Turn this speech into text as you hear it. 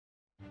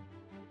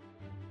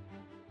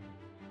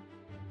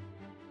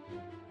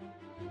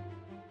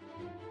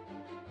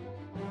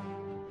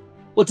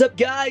What's up,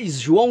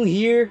 guys? João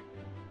here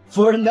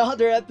for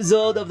another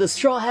episode of the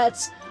Straw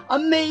Hats'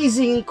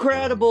 amazing,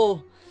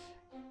 incredible,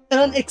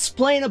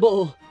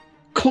 unexplainable,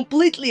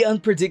 completely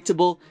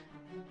unpredictable,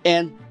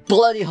 and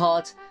bloody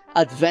hot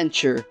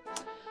adventure.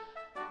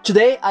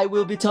 Today, I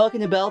will be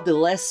talking about the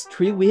last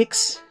 3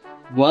 weeks.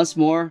 Once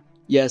more,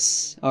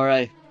 yes,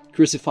 alright,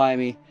 crucify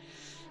me.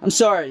 I'm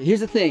sorry, here's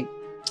the thing.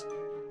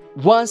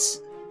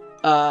 Once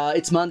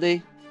it's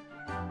Monday,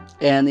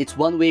 and it's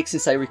 1 week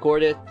since I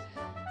recorded.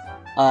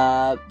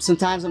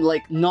 Sometimes I'm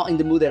like not in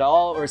the mood at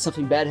all, or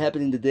something bad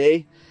happened in the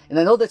day, and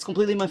I know that's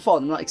completely my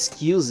fault. I'm not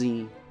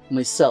excusing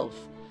myself,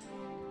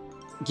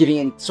 giving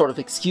any sort of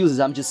excuses.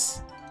 I'm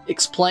just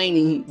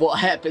explaining what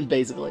happened,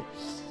 basically.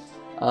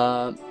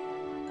 My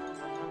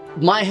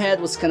head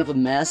was kind of a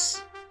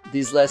mess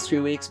these last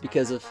 3 weeks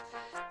because of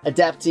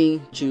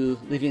adapting to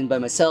living by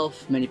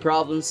myself, many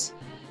problems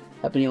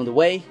happening on the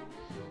way.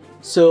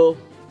 So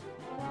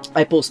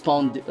I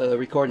postponed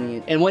recording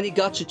it, and when it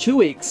got to 2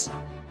 weeks,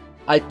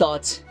 I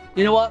thought,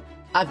 you know what,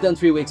 I've done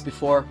 3 weeks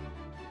before,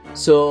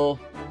 so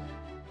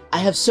I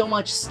have so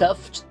much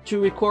stuff to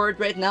record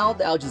right now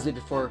that I'll just leave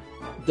it for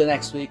the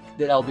next week,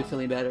 that I'll be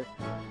feeling better.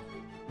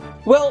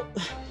 Well,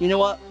 you know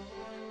what,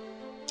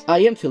 I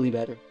am feeling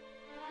better.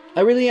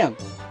 I really am.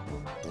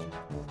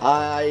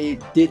 I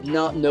did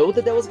not know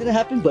that was gonna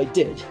happen, but I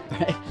did,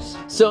 right?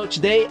 So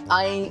today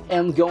I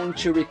am going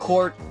to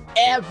record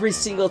every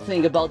single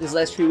thing about these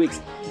last 3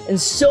 weeks, and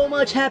so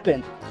much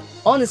happened.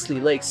 Honestly,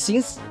 like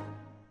since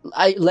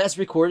I last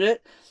recorded,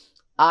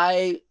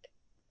 I've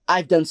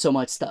done so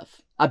much stuff.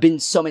 I've been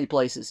so many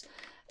places,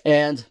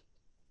 and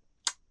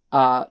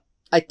I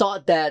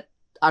thought that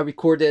I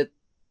recorded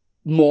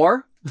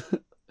more,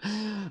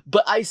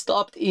 but I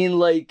stopped in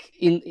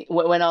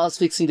when I was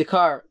fixing the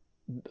car,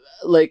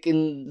 like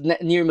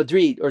near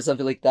Madrid or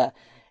something like that,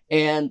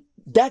 and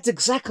that's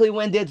exactly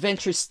when the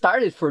adventure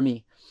started for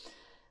me.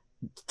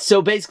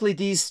 So basically,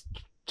 these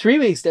 3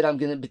 weeks that I'm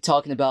gonna be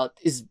talking about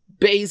is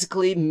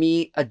basically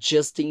me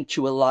adjusting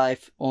to a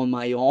life on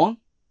my own,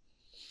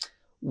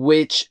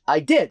 which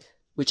I did.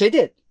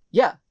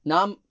 Yeah,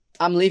 now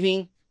I'm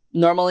living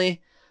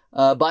normally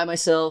by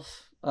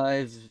myself.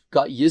 I've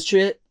got used to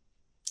it,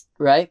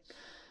 right?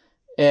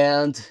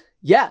 And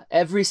yeah,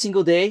 every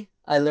single day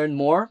I learn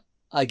more.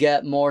 I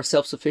get more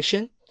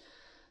self-sufficient.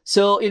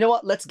 So you know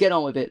what? Let's get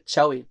on with it,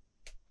 shall we?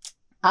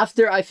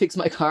 After I fixed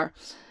my car,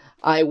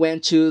 I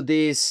went to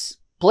this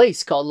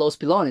place called Los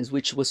Pilones,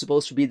 which was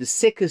supposed to be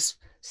the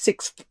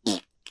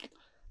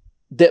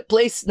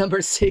place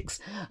number 6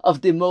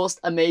 of the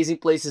most amazing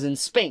places in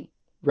Spain,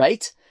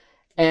 right?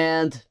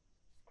 And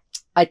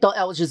I thought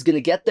I was just gonna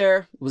get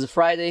there. It was a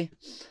Friday.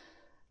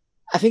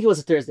 I think it was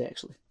a Thursday,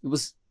 actually. It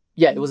was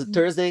a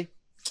Thursday.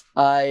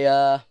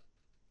 I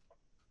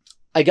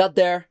got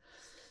there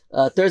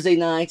Thursday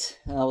night.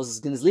 I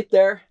was gonna sleep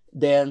there,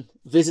 then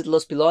visit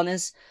Los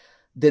Pilones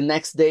the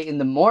next day in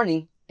the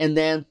morning, and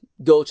then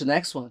go to the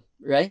next one,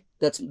 right?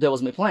 That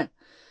was my plan.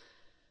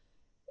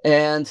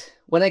 And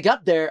when I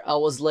got there, I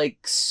was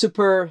like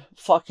super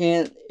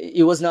fucking...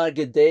 It was not a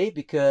good day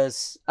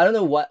because I don't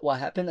know what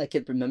happened. I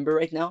can't remember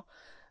right now.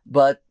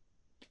 But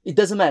it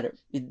doesn't matter.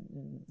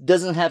 It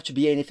doesn't have to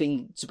be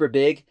anything super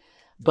big.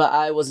 But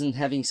I wasn't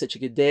having such a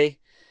good day.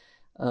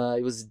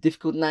 It was a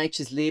difficult night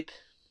to sleep.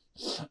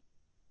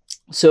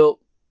 So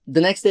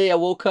the next day I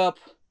woke up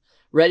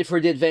ready for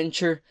the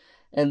adventure.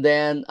 And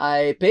then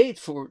I paid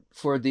for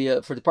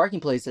the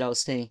parking place that I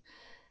was staying.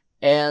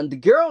 And the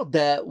girl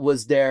that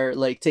was there,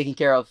 like taking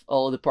care of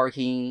all the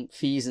parking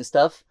fees and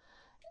stuff,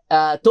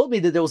 told me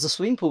that there was a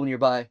swimming pool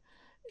nearby.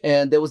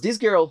 And there was this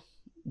girl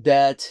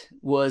that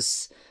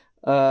was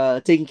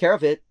taking care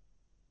of it.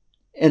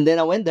 And then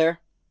I went there.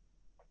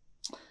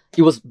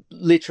 It was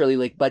literally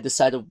like by the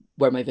side of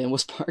where my van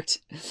was parked,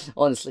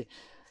 honestly.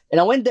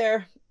 And I went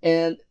there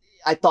and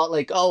I thought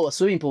like, oh, a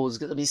swimming pool is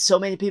going to be so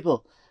many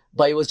people.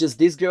 But it was just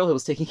this girl who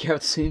was taking care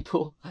of the swimming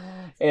pool.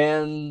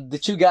 And the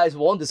 2 guys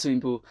won the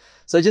swimming pool.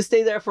 So I just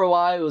stayed there for a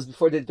while. It was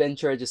before the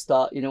adventure. I just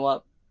thought, you know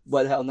what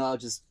the hell now? I'll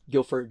just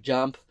go for a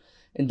jump.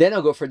 And then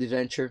I'll go for the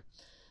adventure.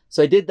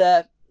 So I did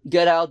that.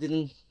 Got out.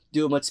 Didn't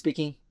do much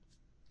speaking.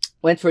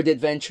 Went for the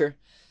adventure.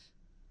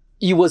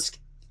 It was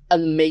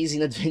an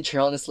amazing adventure,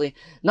 honestly.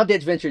 Not the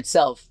adventure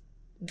itself.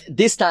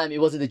 This time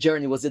it wasn't the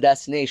journey. It was the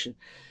destination.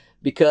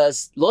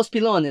 Because Los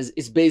Pilones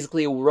is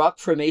basically a rock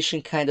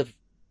formation kind of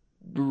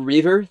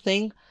river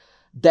thing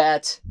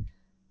that...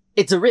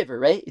 It's a river,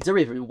 right? It's a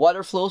river.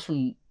 Water flows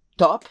from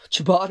top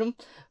to bottom,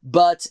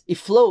 but it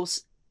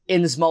flows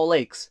in small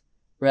lakes,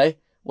 right?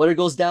 Water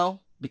goes down,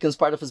 becomes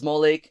part of a small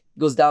lake,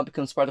 goes down,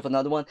 becomes part of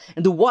another one.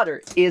 And the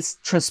water is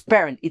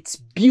transparent. It's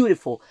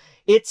beautiful.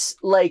 It's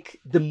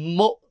like the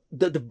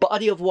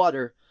body of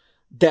water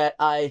that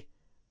I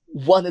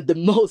wanted the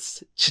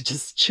most to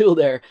just chill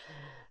there.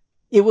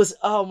 It was,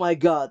 oh my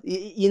God.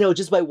 You know,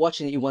 just by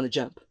watching it, you want to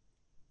jump,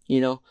 you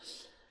know?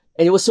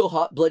 And it was so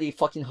hot, bloody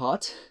fucking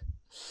hot.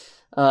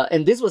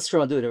 And this was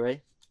Extremadura,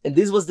 right? And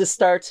this was the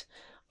start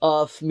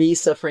of me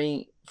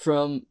suffering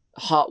from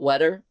hot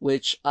weather,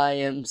 which I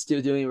am still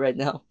doing right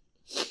now.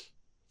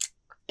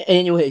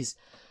 Anyways,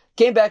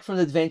 came back from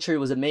the adventure. It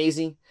was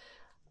amazing.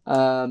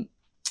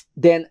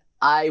 Then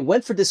I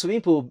went for the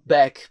swimming pool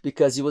back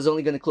because it was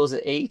only going to close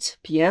at 8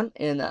 p.m.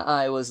 and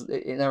I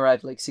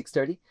arrived like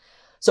 6:30.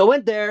 So I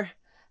went there,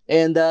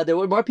 and there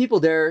were more people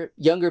there,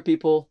 younger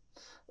people,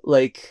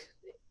 like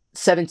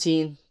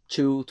 17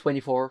 to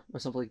 24 or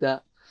something like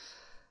that.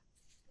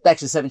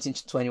 Actually, 17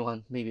 to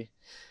 21 maybe.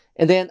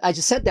 And then I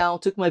just sat down,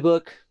 took my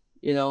book,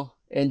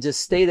 and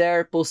just stay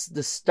there.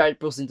 Started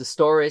posting the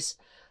stories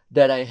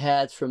that I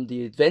had from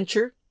the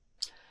adventure.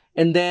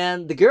 And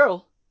then the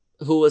girl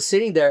who was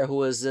sitting there, who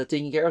was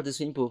taking care of the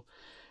swimming pool,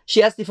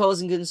 she asked if I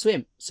wasn't going to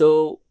swim.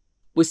 So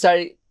we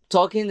started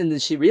talking, and then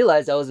she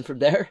realized I wasn't from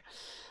there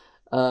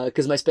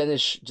because my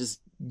Spanish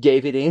just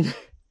gave it in.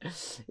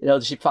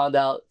 She found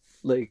out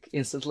like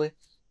instantly.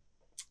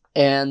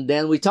 And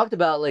then we talked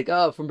about like,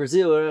 oh, from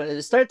Brazil.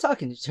 And started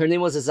talking. Her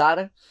name was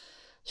Azara.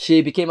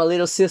 She became a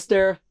little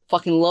sister.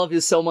 Fucking love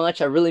you so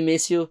much. I really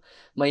miss you,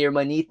 my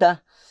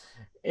hermanita.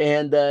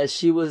 And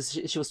she was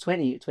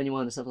 20,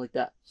 21 or something like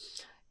that.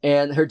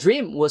 And her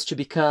dream was to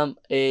become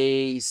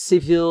a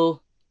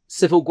civil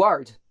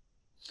guard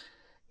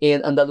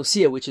in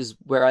Andalusia, which is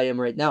where I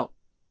am right now.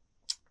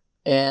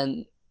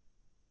 And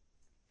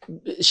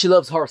she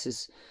loves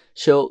horses.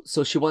 So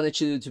she wanted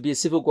to be a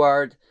civil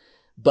guard,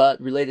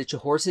 but related to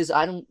horses.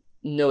 I don't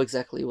know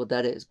exactly what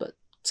that is, but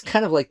it's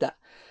kind of like that.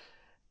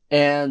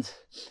 And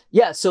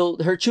yeah, so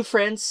her two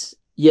friends,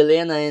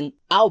 Yelena and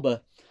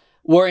Alba,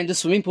 were in the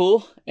swimming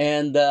pool,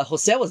 and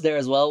Jose was there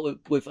as well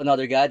with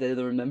another guy that I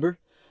don't remember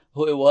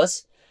who it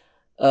was.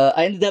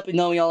 I ended up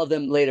knowing all of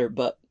them later,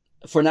 but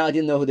for now I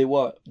didn't know who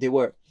they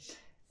were.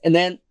 And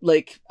then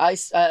like I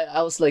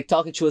was like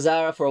talking to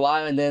Azara for a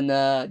while, and then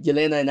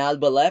Yelena and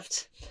Alba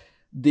left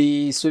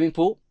the swimming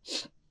pool,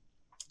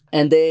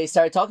 and they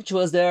started talking to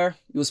us there.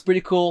 It was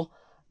pretty cool.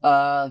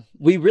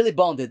 We really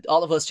bonded,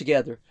 all of us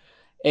together.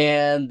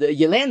 And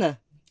Yelena,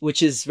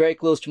 which is very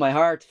close to my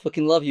heart,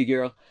 fucking love you,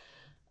 girl.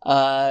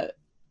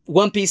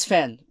 One Piece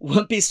fan.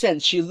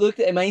 She looked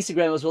at my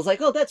Instagram and was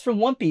like, oh, that's from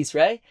One Piece,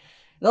 right?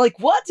 And I'm like,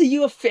 what? Are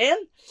you a fan?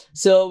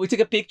 So we took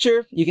a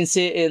picture. You can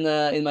see it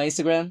in my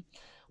Instagram.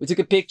 We took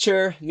a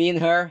picture, me and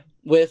her,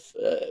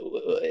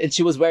 and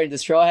she was wearing the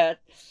straw hat.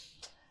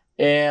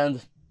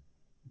 And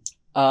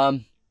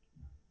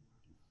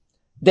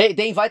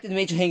they invited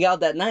me to hang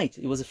out that night.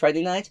 It was a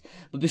Friday night.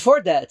 But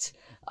before that,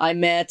 I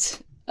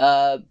met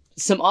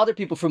some other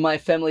people from my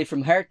family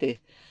from Jerte,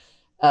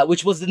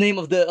 which was the name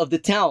of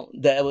the town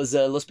that was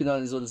Los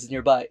Pinones was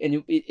nearby.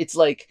 And it's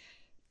like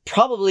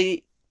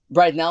probably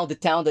right now the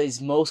town that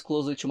is most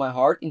closely to my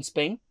heart in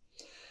Spain.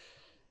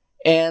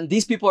 And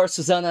these people are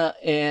Susana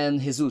and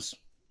Jesus.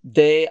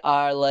 They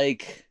are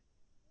like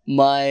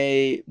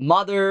my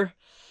mother,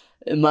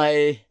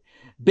 my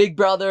big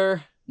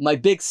brother, my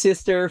big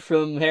sister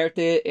from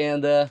Jerte,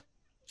 and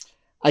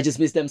I just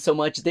miss them so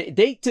much.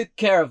 They took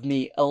care of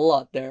me a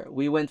lot there.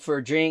 We went for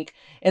a drink,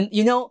 and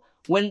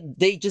when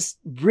they just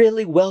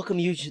really welcome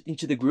you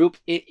into the group,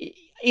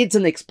 it's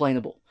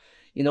unexplainable.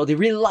 They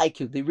really like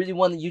you. They really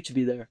wanted you to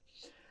be there.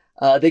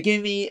 They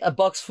gave me a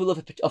box full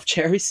of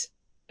cherries,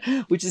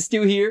 which is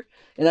still here,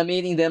 and I'm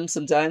eating them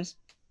sometimes.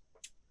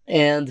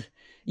 And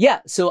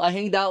yeah, so I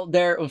hanged out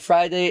there on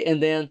Friday,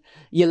 and then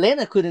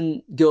Yelena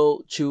couldn't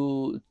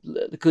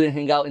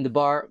hang out in the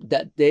bar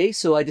that day,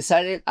 so I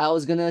decided I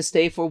was gonna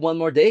stay for one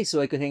more day so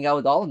I could hang out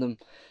with all of them.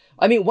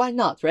 I mean, why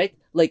not, right?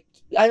 Like,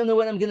 I don't know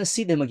when I'm gonna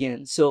see them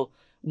again, so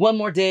one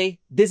more day.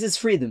 This is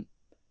freedom.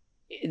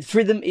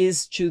 Freedom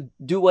is to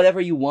do whatever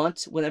you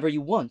want, whenever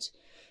you want,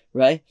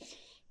 right?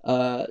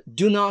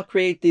 Do not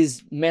create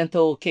these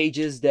mental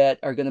cages that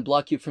are gonna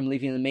block you from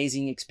living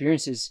amazing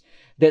experiences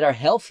that are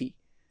healthy.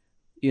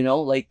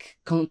 Like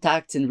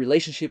contact and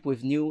relationship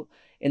with new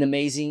and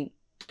amazing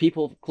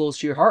people close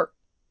to your heart.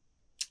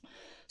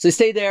 So I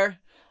stayed there.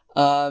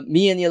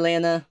 Me and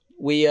Yelena,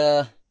 we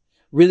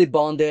really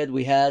bonded.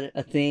 We had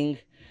a thing.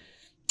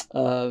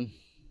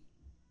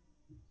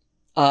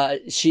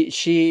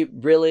 She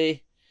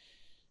really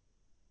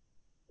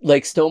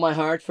like stole my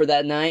heart for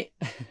that night,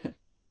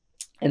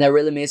 and I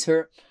really miss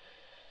her.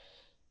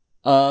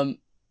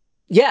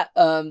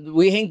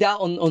 We hanged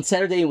out on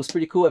Saturday. It was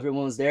pretty cool.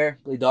 Everyone was there,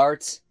 played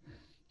darts.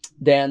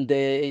 Then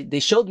they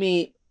showed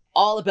me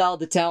all about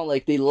the town.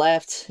 Like they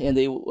left and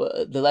they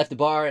left the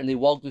bar and they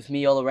walked with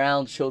me all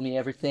around, showed me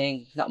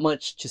everything. Not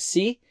much to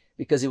see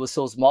because it was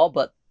so small,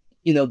 but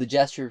the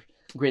gesture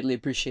greatly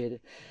appreciated.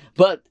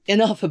 But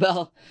enough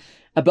about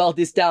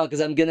this town,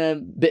 because I'm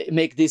gonna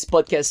make this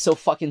podcast so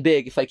fucking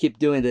big if I keep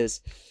doing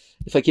this,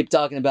 if I keep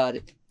talking about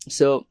it.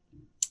 So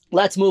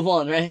let's move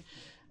on, right?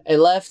 I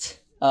left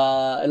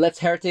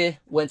Jerte,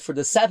 went for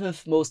the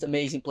 7th most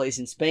amazing place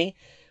in Spain,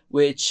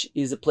 which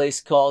is a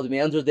place called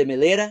Meandro de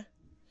Melera,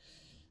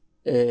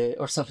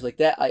 or something like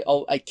that.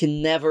 I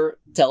can never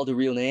tell the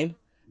real name.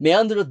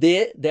 Meandro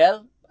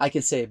del, I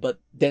can say, but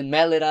then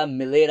Melera,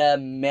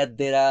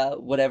 Medera,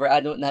 whatever.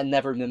 I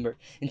never remember.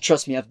 And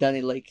trust me, I've done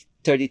it like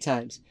 30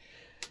 times.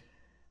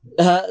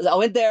 I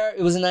went there.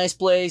 It was a nice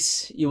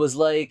place. It was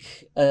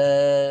like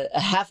a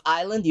half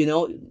island,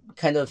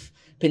 kind of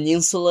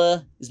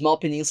peninsula, small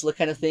peninsula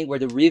kind of thing, where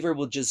the river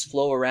would just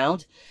flow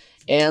around.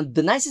 And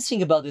the nicest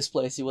thing about this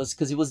place, it was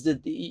because it was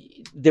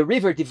the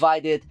river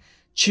divided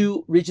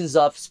two regions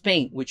of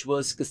Spain, which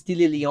was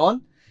Castilla y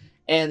Leon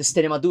and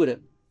Extremadura,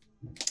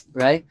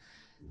 right?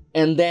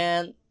 And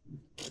then,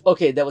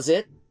 okay, that was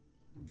it.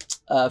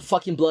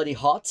 Fucking bloody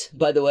hot,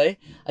 by the way.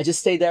 I just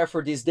stayed there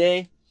for this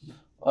day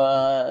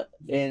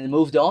and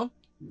moved on.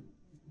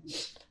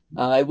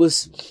 It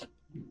was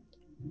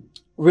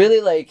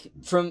really like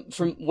from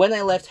when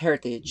I left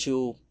Heritage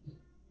to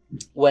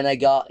when I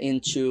got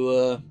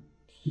into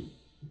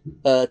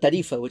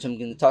Tarifa, which I'm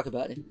going to talk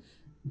about it.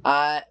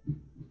 I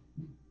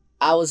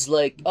was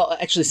like, oh,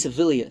 actually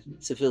Sevilla.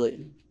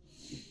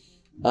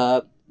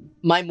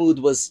 My mood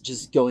was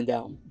just going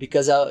down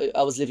because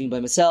I was living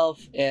by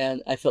myself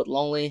and I felt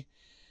lonely.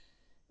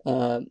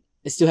 I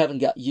still haven't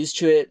got used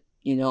to it,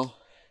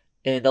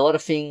 and a lot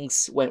of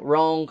things went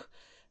wrong.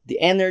 The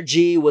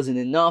energy wasn't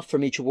enough for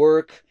me to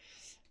work.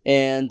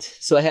 And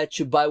so I had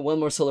to buy one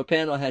more solar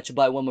panel. I had to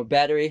buy one more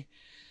battery.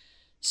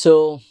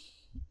 So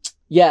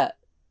yeah,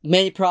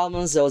 many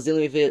problems. I was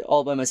dealing with it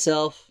all by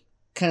myself.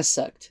 Kind of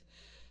sucked,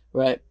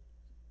 right?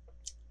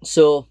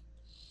 So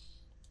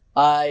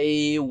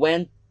I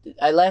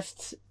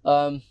left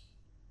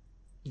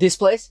this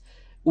place,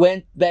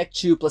 went back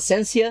to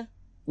Plasencia,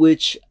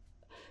 which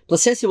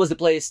Plasencia was the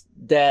place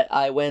that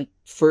I went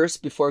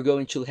first before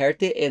going to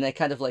Jerte, and I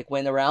kind of like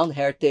went around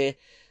Jerte,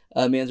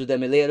 Meandro de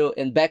Melero,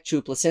 and back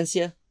to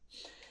Plasencia.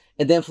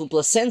 And then from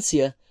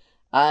Plasencia,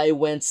 I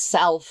went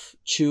south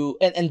to,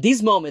 and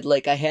this moment,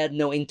 like I had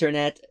no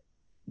internet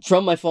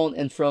from my phone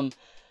and from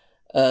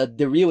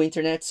the real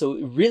internet, so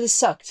it really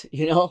sucked,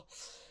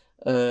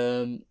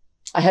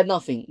 I had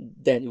nothing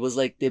then. It was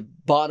like the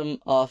bottom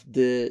of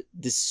the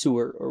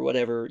sewer or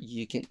whatever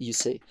you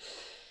say.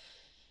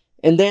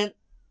 And then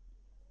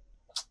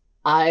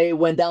I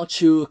went down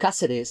to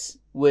Cáceres,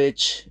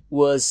 which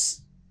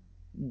was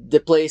the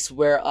place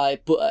where I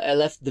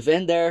left the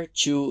van there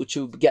to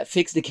get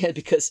fixed again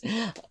because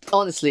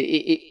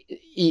honestly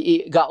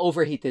it got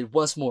overheated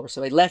once more.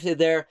 So I left it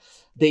there.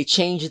 They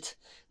changed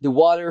the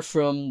water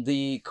from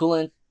the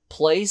coolant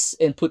place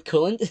and put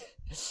coolant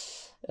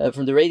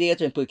from the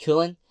radiator and put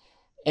coolant.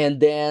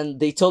 And then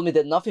they told me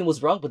that nothing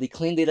was wrong, but they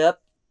cleaned it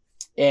up.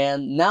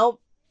 And now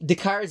the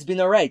car has been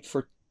all right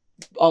for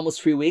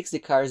almost 3 weeks. The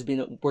car has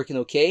been working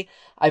okay.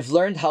 I've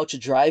learned how to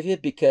drive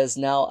it because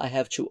now I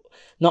have to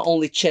not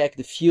only check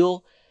the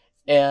fuel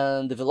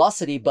and the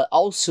velocity, but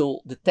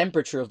also the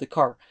temperature of the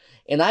car.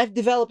 And I've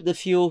developed a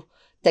few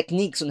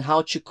techniques on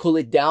how to cool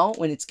it down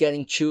when it's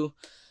getting too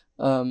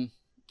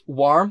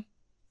warm,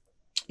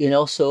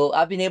 so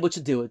I've been able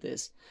to deal with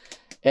this.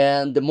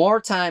 And the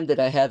more time that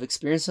I have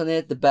experience on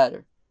it, the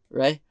better,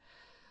 right?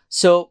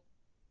 So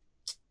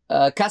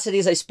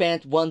Cáceres, I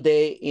spent one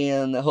day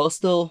in a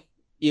hostel.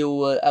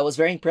 I was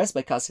very impressed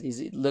by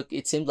Cáceres.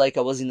 It seemed like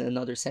I was in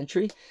another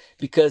century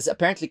because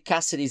apparently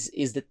Cáceres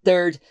is the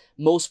third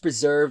most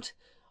preserved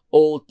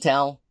old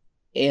town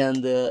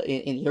in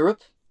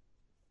Europe.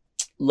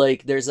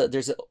 Like there's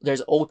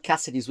old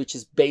Cáceres, which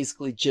is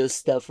basically just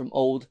stuff from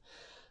old,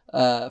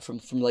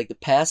 from like the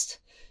past.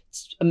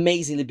 It's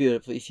amazingly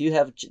beautiful. If you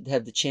have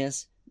the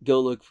chance,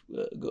 go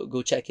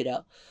check it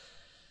out.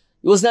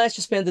 It was nice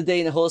to spend the day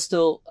in a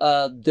hostel.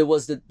 There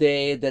was the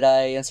day that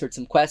I answered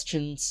some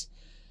questions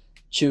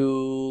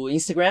to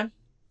Instagram,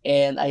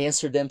 and I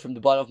answered them from the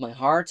bottom of my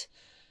heart.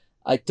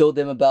 I told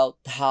them about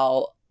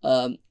how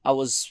I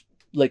was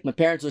like my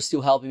parents were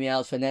still helping me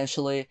out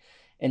financially,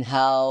 and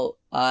how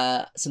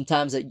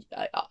sometimes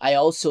I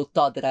also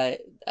thought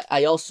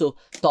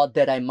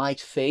that I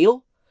might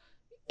fail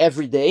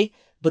every day,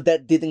 but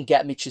that didn't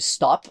get me to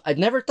stop. I've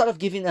never thought of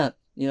giving up,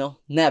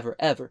 never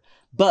ever.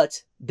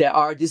 But there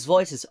are these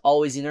voices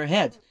always in our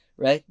head,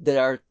 right? That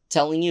are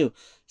telling you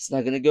it's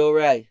not gonna go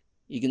right.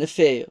 You're gonna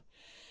fail.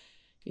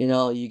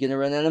 You're gonna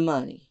run out of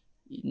money.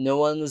 No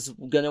one is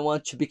gonna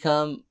want to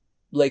become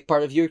like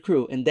part of your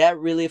crew. And that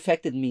really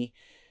affected me,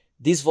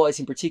 this voice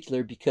in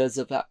particular, because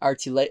of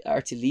Artie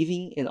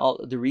leaving and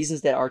all the reasons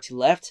that Artie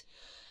left.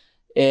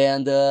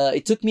 And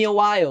it took me a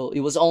while. It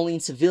was only in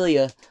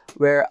Sevilla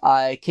where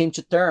I came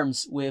to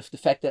terms with the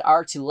fact that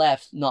Artie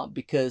left, not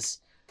because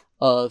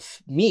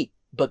of me,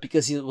 but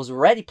because he was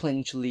already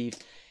planning to leave.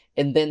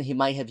 And then he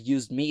might have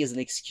used me as an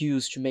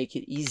excuse to make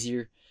it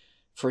easier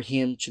for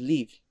him to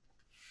leave.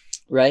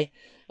 Right?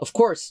 Of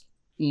course,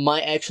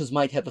 my actions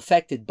might have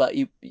affected, but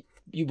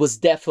it was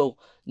definitely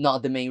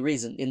not the main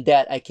reason. And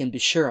that I can be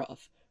sure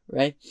of,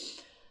 right?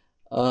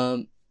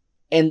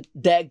 And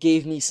that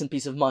gave me some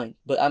peace of mind.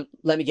 But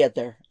let me get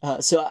there.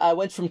 So I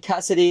went from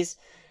Cáceres.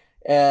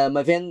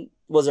 My van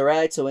was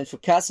alright, so I went from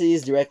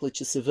Cáceres directly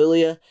to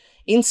Sevilla.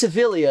 In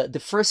Sevilla, the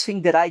first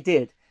thing that I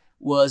did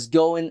was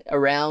going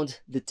around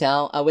the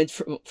town. I went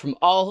to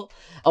all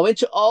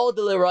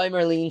the Leroy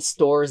Merlin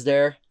stores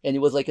there, and it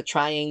was like a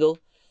triangle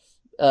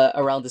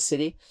around the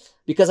city,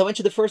 because I went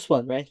to the first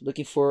one, right?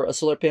 Looking for a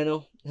solar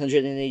panel,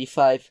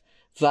 185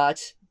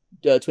 watt,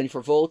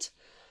 24 volt,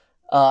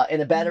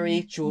 and a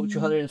battery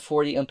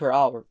 240 ampere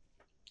hour,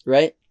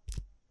 right?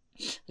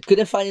 I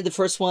couldn't find it the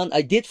first one.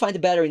 I did find the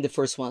battery in the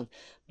first one,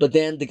 but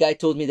then the guy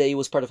told me that it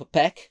was part of a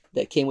pack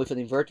that came with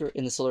an inverter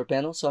and a solar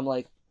panel. So I'm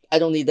like, I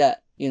don't need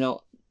that.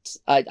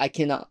 I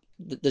cannot.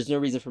 There's no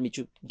reason for me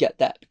to get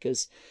that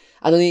because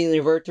I don't need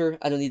an inverter.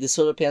 I don't need the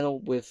solar panel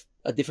with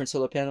a different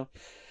solar panel.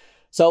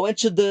 So I went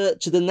to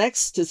the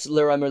next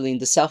Leroy Merlin,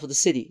 the south of the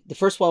city. The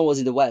first one was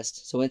in the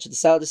west, so I went to the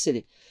south of the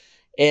city,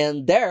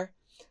 and there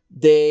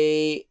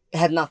they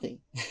had nothing.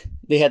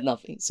 They had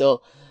nothing.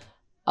 So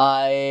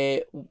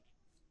I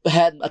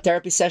had a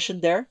therapy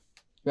session there,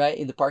 right,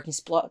 in the parking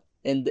spot.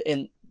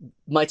 And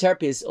my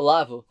therapist,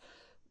 Olavo,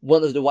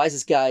 one of the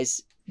wisest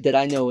guys that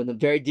I know and a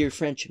very dear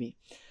friend to me,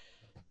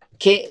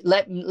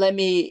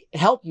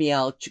 help me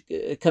out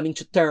coming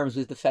to terms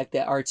with the fact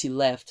that RT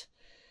left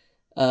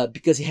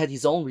because he had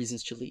his own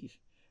reasons to leave,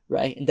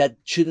 right? And that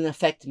shouldn't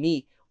affect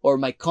me or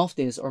my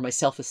confidence or my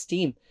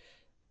self-esteem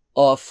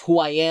of who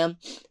I am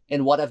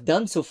and what I've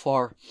done so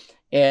far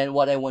and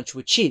what I want to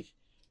achieve,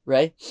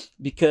 right?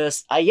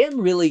 Because I am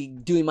really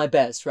doing my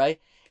best, right?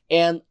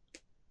 And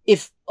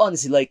if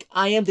honestly, like,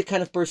 I am the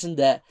kind of person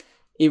that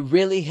it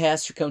really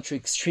has to come to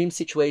extreme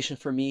situation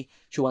for me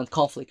to want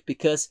conflict,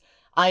 because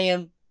I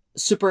am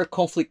super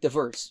conflict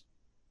averse.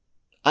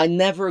 I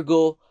never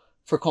go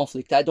for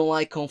conflict. I don't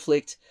like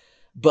conflict,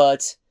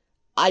 but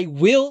I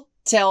will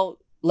tell,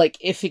 like,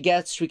 if it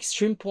gets to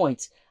extreme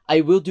points,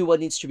 I will do what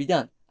needs to be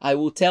done. I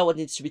will tell what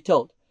needs to be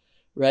told,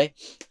 right?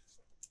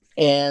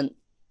 And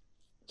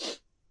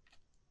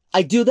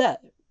I do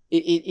that.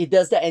 It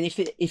does that. And if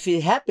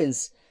it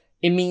happens,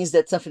 it means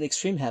that something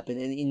extreme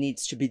happened and it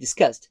needs to be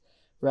discussed,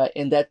 right?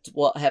 And that's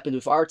what happened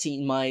with RT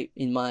in my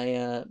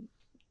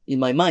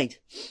mind.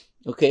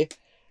 Okay.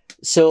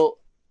 So,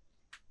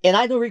 and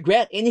I don't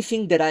regret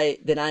anything that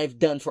I've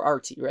done for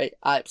RT, right?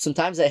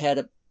 Sometimes I had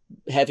a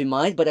heavy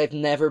mind, but I've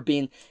never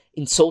been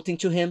insulting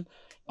to him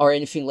or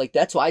anything like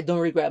that. So I don't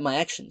regret my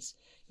actions,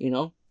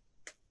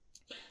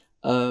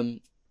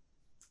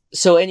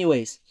 So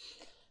anyways,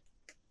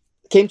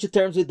 came to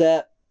terms with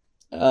that.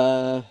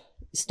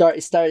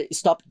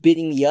 Stopped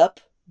beating me up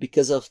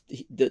because of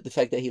the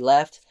fact that he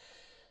left,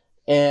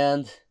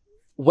 and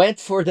went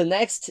for the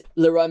next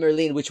Leroy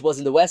Merlin, which was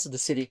in the west of the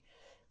city,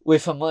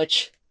 with a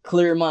much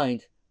clearer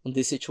mind on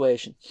this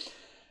situation.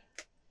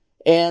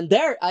 And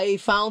there I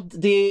found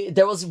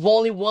there was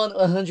only one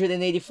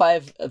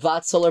 185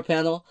 watt solar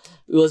panel.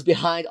 It was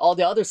behind all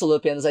the other solar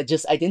panels. I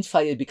just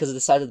identified it because of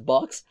the size of the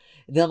box.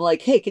 And then I'm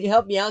like, hey, can you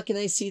help me out? Can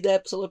I see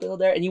that solar panel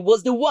there? And it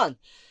was the one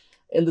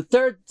in the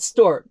third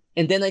store.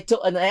 And then I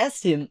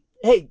asked him,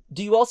 hey,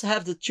 do you also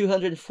have the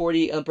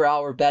 240 ampere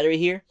hour battery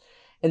here?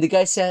 And the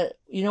guy said,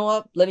 you know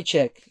what? Let me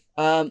check.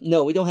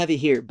 No, we don't have it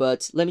here,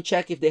 but let me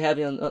check if they have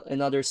it in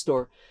another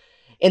store.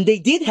 And they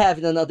did have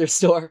it in another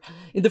store,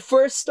 in the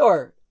first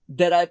store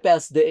that I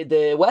passed,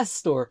 the West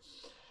store.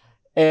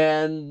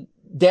 And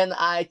then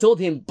I told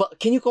him, but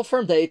can you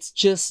confirm that it's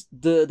just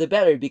the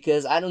battery?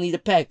 Because I don't need a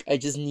pack. I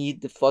just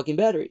need the fucking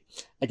battery.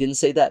 I didn't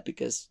say that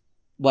because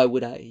why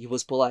would I? He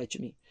was polite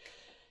to me.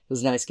 He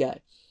was a nice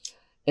guy.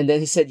 And then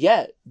he said,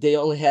 yeah, they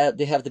have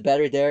the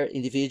battery there,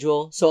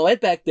 individual. So I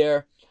went back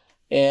there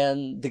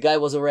and the guy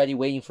was already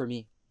waiting for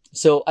me.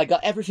 So I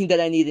got everything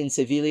that I needed in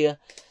Sevilla.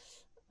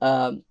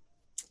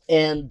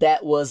 And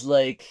that was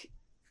like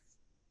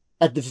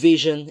a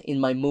division in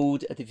my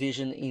mood, a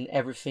division in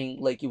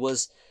everything. Like, it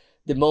was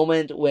the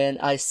moment when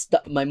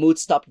my mood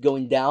stopped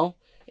going down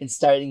and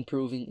started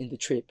improving in the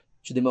trip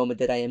to the moment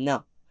that I am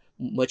now.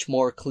 Much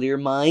more clear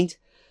mind,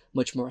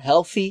 much more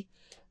healthy,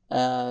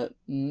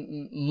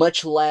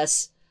 much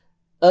less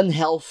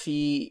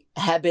unhealthy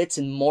habits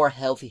and more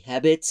healthy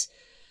habits.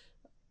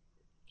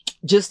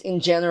 Just in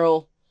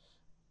general,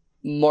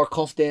 more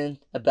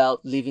confident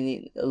about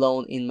living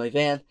alone in my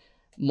van,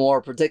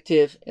 more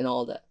productive and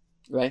all that,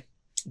 right?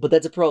 But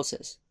that's a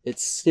process.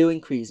 It's still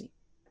increasing.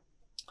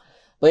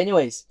 But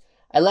anyways,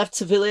 I left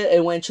Sevilla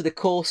and went to the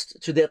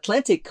coast, to the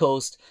Atlantic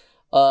coast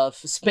of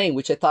Spain,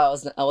 which I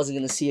thought I wasn't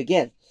going to see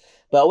again.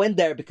 But I went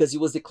there because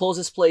it was the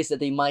closest place that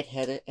they might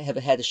have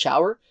had a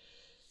shower,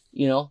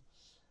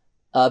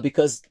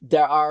 because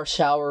there are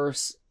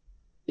showers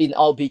in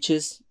all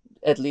beaches.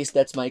 At least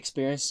that's my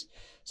experience.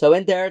 So I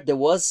went there. There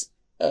was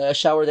a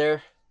shower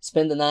there.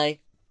 Spent the night.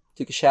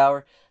 Took a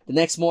shower. The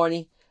next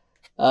morning,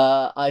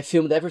 I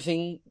filmed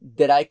everything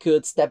that I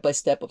could, step by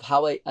step, of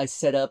how I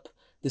set up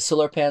the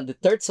solar panel, the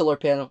third solar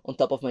panel on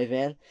top of my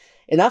van.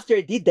 And after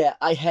I did that,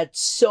 I had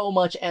so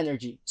much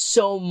energy.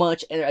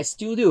 I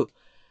still do.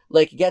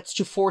 Like, it gets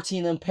to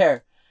 14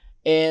 ampere.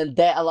 And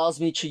that allows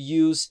me to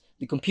use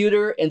the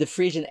computer and the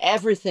fridge and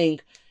everything,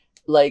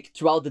 like,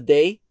 throughout the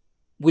day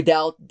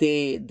without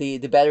the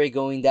battery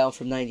going down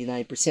from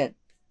 99%.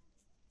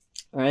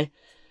 All right.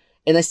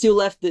 And I still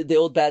left the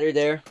old battery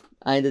there.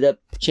 I ended up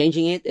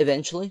changing it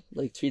eventually,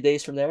 like 3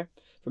 days from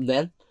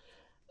then.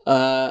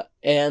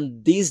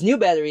 And this new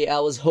battery, I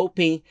was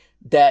hoping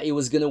that it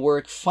was going to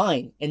work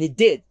fine. And it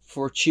did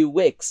for 2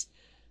 weeks,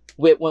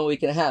 with 1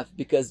 week and a half,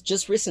 because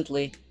just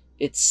recently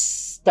it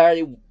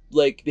started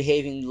like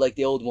behaving like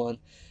the old one.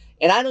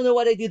 And I don't know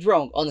what I did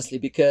wrong, honestly,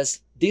 because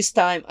this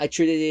time I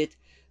treated it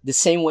the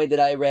same way that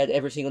I read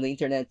everything on the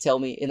internet tell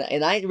me.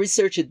 And I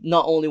researched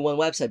not only one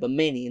website, but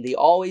many. And they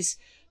always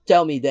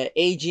tell me that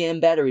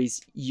AGM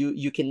batteries,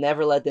 you can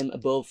never let them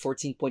above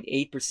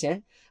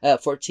 14.8%,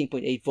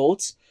 14.8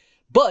 volts.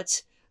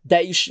 But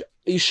that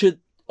you should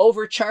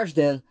overcharge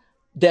them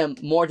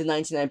more than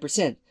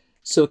 99%.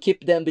 So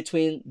keep them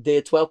between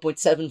the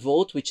 12.7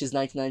 volt, which is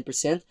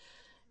 99%.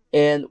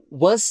 And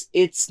once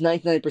it's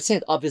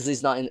 99%, obviously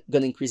it's not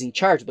going to increase in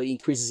charge, but it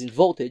increases in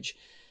voltage.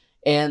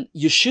 And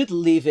you should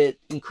leave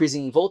it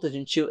increasing in voltage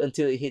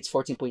until it hits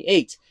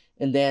 14.8.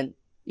 And then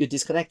you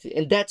disconnect it.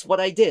 And that's what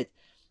I did.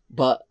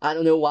 But I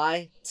don't know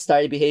why. It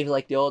started behaving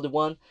like the other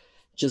one.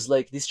 Just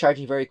like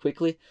discharging very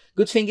quickly.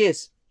 Good thing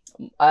is,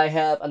 I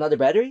have another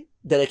battery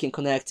that I can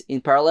connect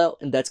in parallel.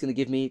 And that's going to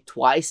give me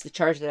twice the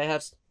charge that I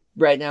have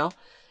right now.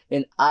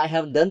 And I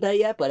haven't done that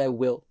yet, but I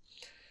will.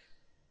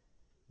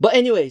 But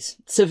anyways,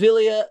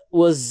 Sevilla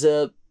was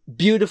a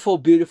beautiful,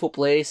 beautiful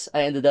place.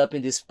 I ended up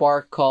in this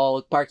park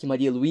called Parque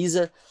Maria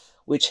Luisa,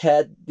 which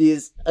had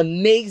this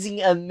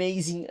amazing,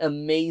 amazing,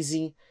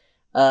 amazing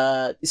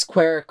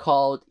square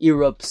called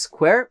Europe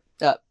Square,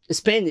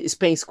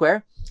 Spain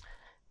Square.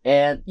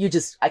 And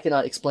I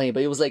cannot explain,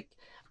 but it was like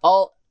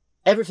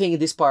everything in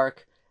this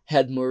park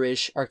had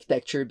Moorish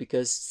architecture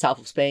because south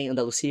of Spain,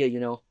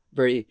 Andalusia,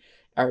 very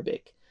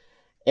Arabic.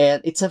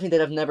 And it's something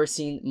that I've never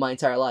seen my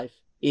entire life.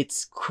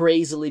 It's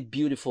crazily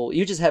beautiful.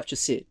 You just have to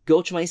see it.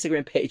 Go to my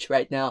Instagram page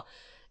right now.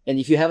 And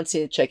if you haven't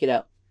seen it, check it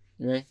out.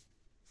 Right?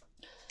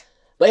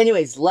 But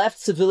anyways, left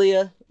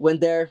Sevilla,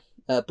 went there,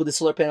 put the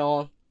solar panel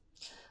on.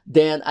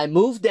 Then I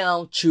moved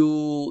down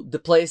to the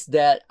place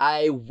that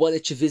I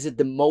wanted to visit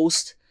the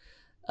most.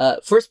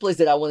 First place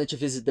that I wanted to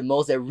visit the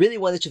most, I really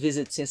wanted to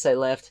visit since I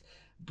left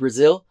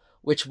Brazil,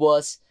 which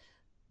was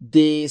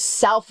the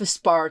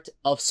southest part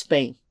of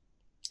Spain.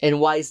 And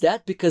why is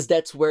that? Because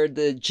that's where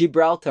the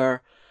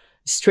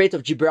Strait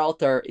of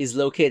Gibraltar is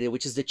located,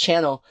 which is the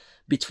channel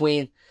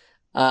between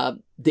the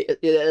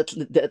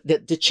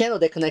channel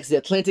that connects the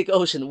Atlantic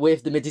Ocean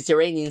with the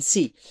Mediterranean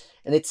Sea.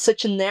 And it's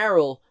such a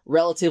narrow,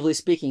 relatively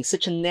speaking,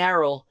 such a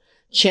narrow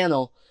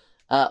channel,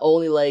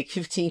 only like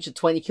 15 to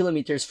 20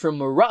 kilometers from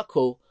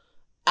Morocco,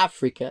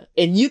 Africa.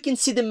 And you can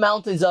see the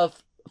mountains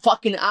of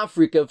fucking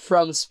Africa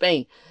from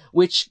Spain,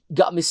 which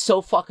got me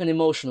so fucking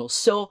emotional.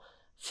 So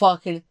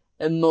fucking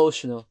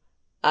emotional.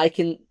 I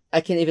can't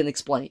even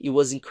explain. It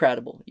was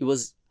incredible. It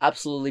was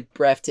absolutely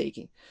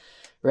breathtaking,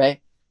 right?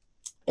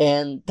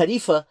 And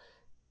Tarifa,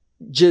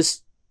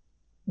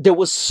 there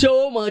was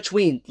so much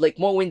wind, like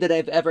more wind than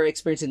I've ever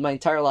experienced in my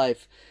entire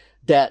life,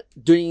 that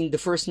during the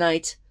first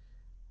night,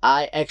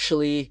 I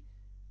actually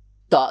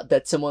thought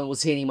that someone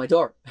was hitting my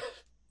door.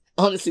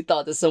 Honestly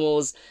thought that someone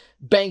was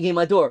banging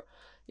my door,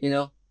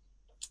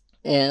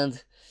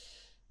 And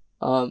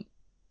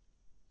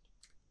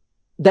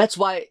that's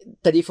why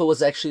Tarifa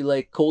was actually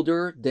like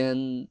colder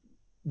than,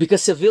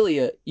 because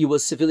Sevilla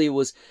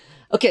was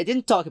okay. I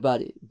didn't talk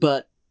about it,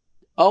 but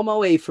all my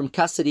way from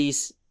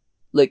Cáceres,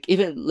 like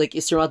even like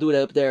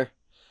Extremadura up there,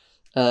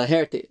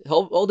 Jerte,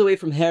 all the way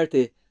from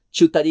Jerte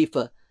to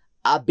Tarifa,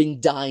 I've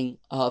been dying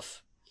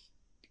of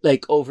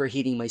like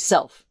overheating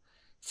myself.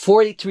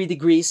 43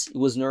 degrees, it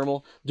was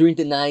normal. During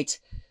the night,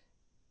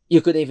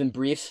 you couldn't even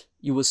breathe.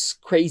 It was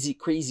crazy,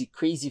 crazy,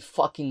 crazy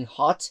fucking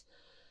hot.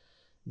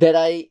 That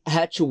I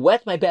had to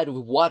wet my bed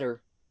with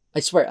water. I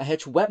swear, I had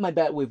to wet my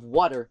bed with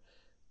water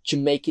to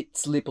make it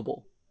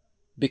sleepable.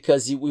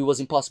 Because it was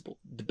impossible.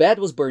 The bed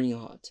was burning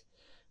hot.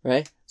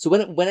 Right? So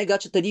when I got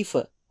to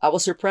Tarifa, I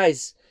was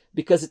surprised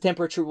because the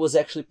temperature was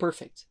actually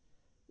perfect.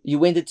 You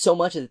winded so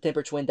much that the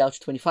temperature went down to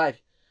 25.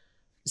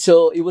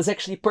 So it was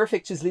actually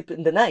perfect to sleep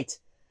in the night.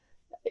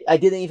 I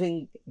didn't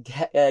even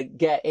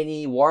get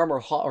any warm or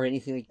hot or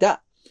anything like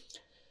that.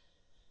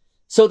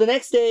 So the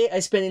next day I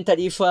spent in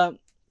Tarifa.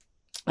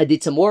 I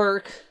did some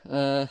work,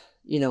 spent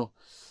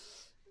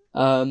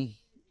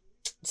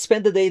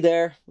the day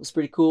there. It was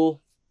pretty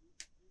cool.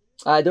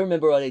 I don't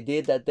remember what I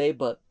did that day,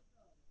 but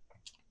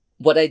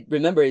what I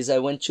remember is I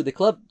went to the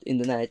club in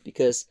the night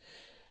because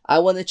I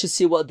wanted to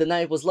see what the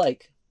night was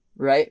like,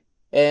 right?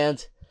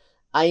 And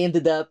I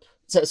ended up,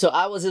 so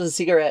I was in a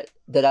cigarette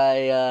that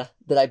I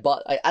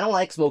bought. I don't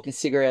like smoking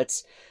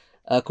cigarettes,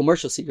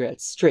 commercial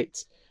cigarettes,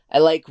 straight. I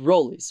like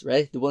rollies,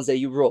 right? The ones that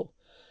you roll.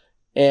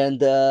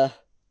 And,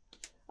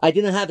 I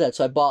didn't have that,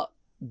 so I bought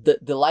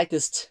the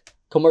lightest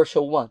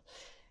commercial one.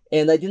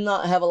 And I did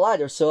not have a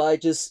lighter, so I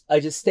just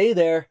stayed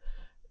there,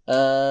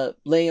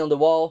 laying on the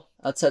wall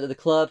outside of the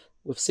club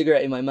with a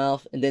cigarette in my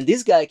mouth. And then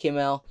this guy came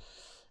out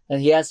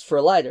and he asked for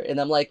a lighter. And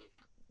I'm like,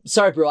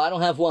 sorry, bro, I don't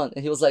have one.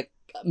 And he was like,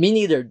 me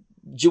neither. Do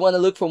you want to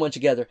look for one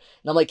together?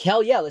 And I'm like,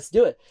 hell yeah, let's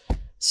do it.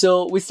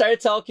 So we started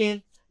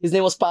talking. His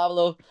name was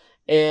Pablo.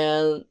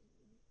 And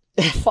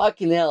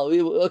fucking hell.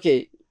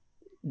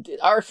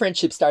 Our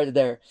friendship started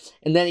there,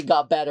 and then it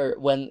got better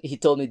when he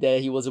told me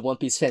that he was a One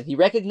Piece fan. He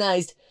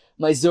recognized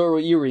my Zoro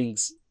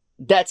earrings.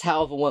 That's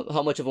how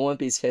much of a One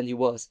Piece fan he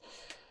was.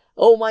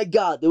 Oh my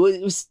god,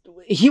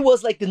 he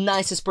was like the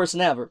nicest person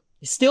ever.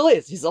 He still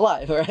is. He's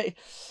alive, all right?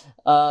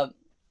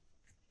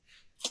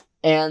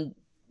 And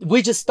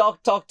we just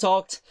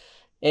talked,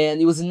 and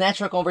it was a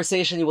natural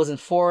conversation. It wasn't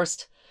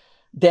forced.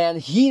 Then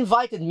he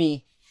invited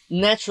me,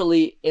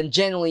 naturally and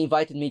genuinely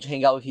invited me to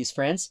hang out with his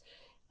friends.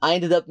 I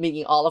ended up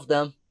meeting all of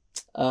them.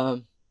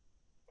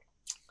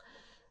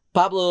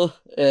 Pablo,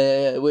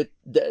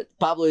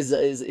 Pablo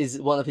is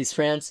one of his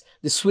friends,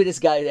 the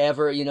sweetest guy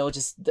ever.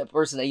 Just the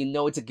person that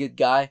it's a good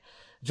guy.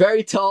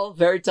 Very tall,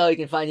 very tall. You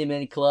can find him in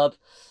any club.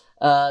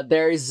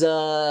 There is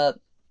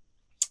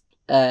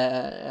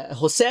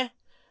Jose,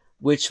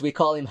 which we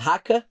call him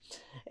Haka,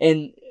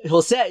 and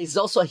Jose is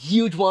also a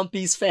huge One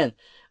Piece fan.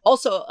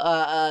 Also,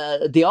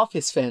 The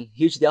Office fan,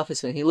 huge The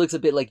Office fan. He looks a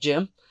bit like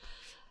Jim.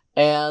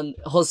 And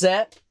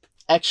Jose,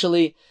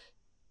 actually,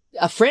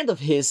 a friend of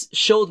his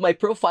showed my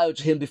profile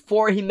to him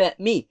before he met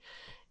me.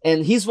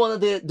 And he's one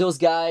of those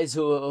guys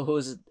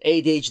who's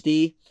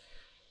ADHD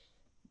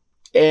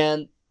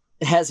and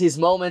has his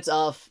moments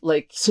of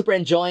like super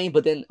enjoying,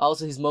 but then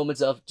also his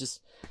moments of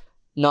just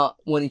not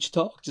wanting to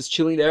talk, just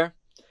chilling there.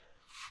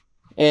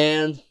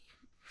 And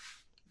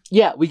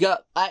yeah,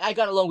 I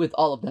got along with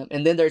all of them.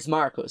 And then there's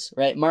Marcos,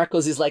 right?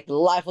 Marcos is like the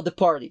life of the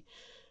party.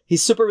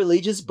 He's super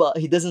religious, but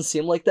he doesn't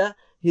seem like that.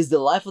 He's the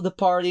life of the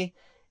party.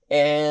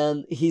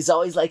 And he's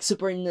always like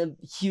super in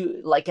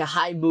a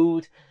high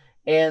mood.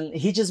 And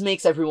he just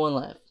makes everyone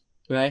laugh,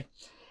 right?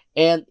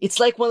 And it's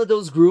like one of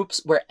those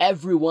groups where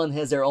everyone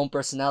has their own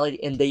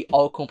personality and they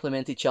all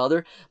complement each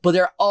other. But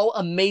they're all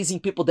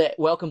amazing people that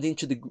welcomed me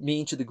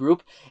into the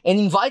group and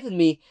invited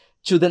me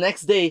to the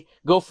next day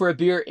go for a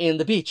beer in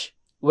the beach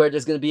where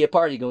there's going to be a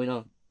party going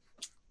on.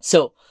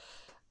 So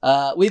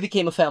we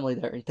became a family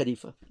there in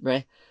Tarifa,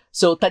 right?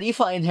 So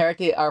Tarifa and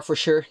Jerte are for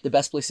sure the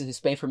best places in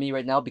Spain for me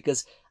right now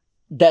because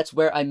that's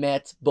where I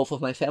met both of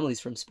my families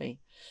from Spain,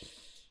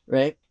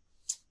 right?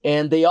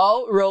 And they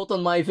all rode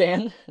on my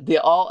van.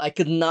 I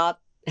could not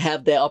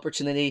have that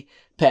opportunity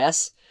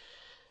pass.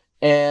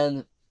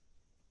 And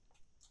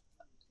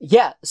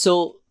yeah,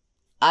 so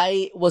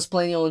I was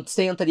planning on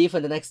staying on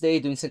Tarifa the next day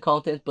doing some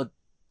content, but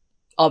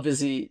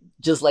obviously,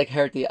 just like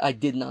Jerte, I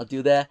did not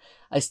do that.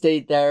 I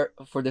stayed there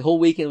for the whole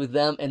weekend with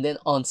them, and then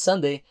on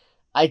Sunday,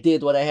 I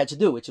did what I had to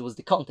do, which was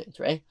the content,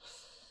 right?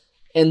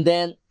 And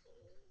then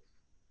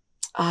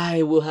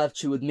I will have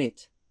to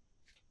admit,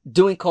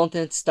 doing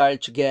content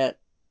started to get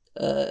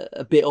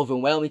a bit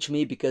overwhelming to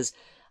me because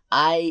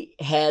I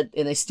had,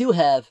 and I still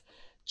have,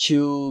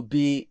 to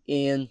be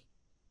in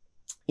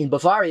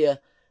Bavaria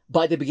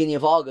by the beginning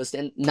of August,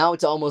 and now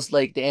it's almost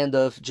like the end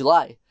of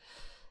July.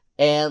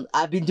 And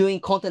I've been doing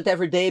content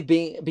every day,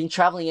 been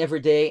traveling every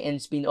day, and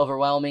it's been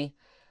overwhelming.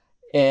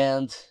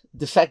 And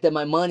the fact that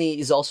my money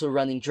is also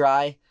running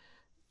dry,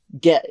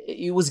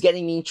 it was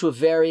getting me into a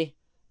very,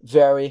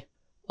 very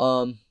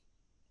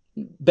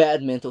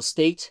bad mental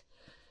state.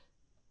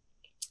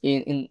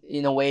 In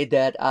a way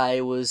that I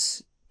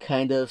was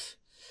kind of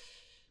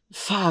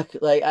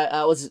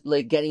I was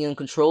like getting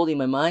uncontrolled in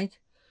my mind,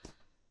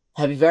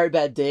 having very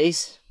bad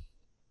days,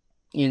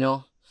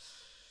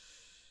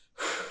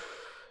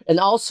 And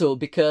also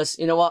because,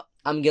 you know what,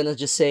 I'm gonna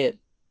just say it.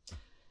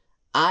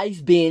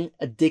 I've been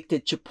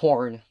addicted to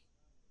porn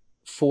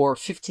for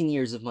 15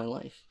 years of my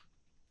life,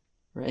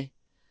 right?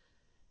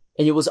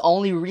 And it was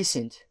only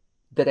recent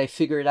that I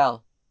figured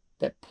out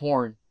that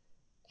porn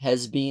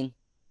has been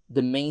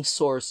the main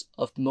source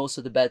of most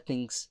of the bad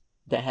things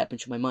that happen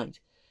to my mind.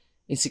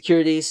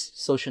 Insecurities,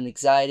 social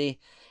anxiety,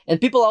 and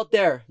people out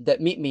there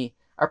that meet me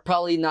are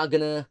probably not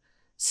gonna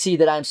see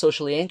that I'm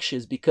socially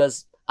anxious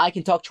because I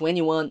can talk to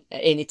anyone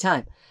at any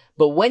time.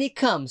 But when it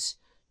comes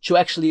to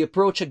actually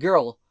approach a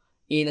girl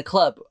in a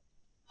club,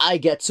 I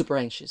get super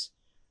anxious,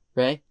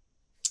 right?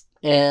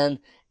 And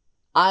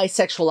I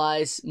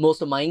sexualize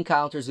most of my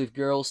encounters with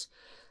girls,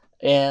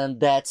 and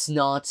that's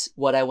not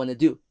what I want to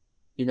do.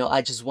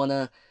 I just want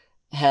to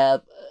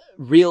have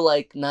real,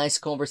 nice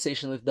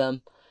conversation with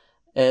them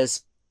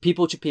as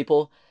people to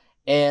people.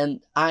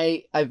 And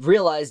I've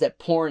realized that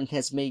porn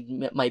has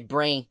made my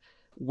brain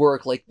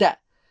work like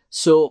that.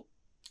 So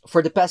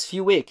for the past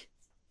few weeks,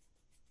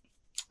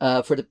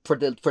 for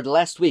the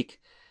last week,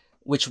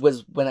 which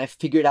was when I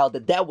figured out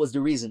that was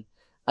the reason,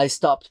 I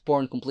stopped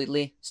porn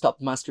completely,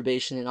 stopped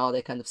masturbation and all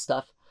that kind of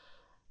stuff.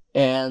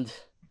 And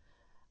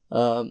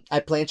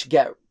I plan to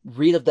get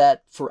rid of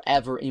that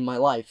forever in my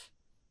life,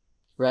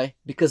 right?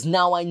 Because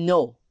now I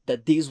know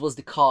that this was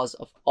the cause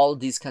of all of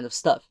this kind of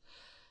stuff,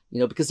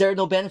 because there are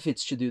no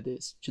benefits to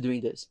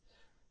doing this,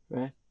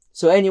 right?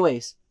 So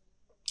anyways,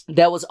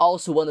 that was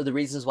also one of the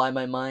reasons why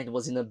my mind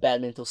was in a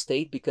bad mental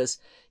state, because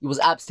it was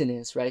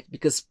abstinence, right?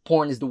 Because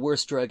porn is the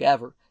worst drug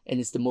ever, and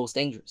it's the most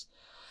dangerous.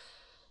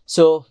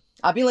 So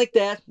I've been like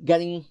that,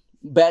 getting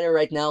better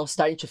right now,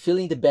 starting to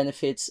feeling the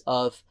benefits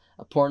of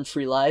a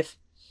porn-free life,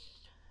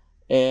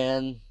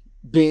 and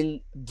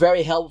been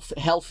very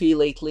healthy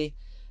lately.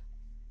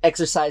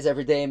 Exercise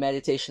every day,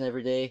 meditation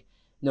every day,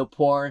 no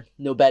porn,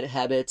 no bad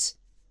habits.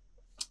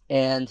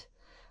 And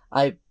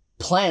I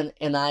plan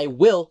and I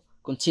will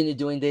continue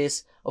doing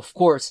this. Of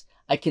course,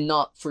 I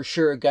cannot for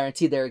sure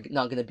guarantee there are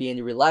not going to be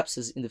any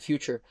relapses in the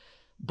future,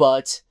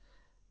 but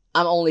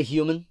I'm only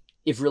human.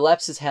 If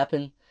relapses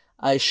happen,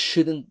 I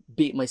shouldn't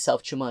beat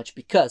myself too much,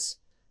 because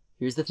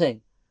here's the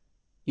thing.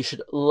 You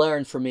should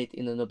learn from it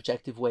in an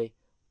objective way.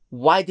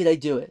 Why did I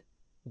do it?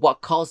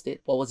 What caused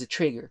it? What was the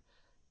trigger?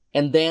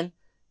 And then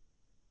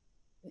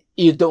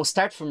you don't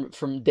start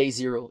from day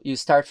zero. You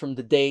start from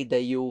the day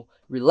that you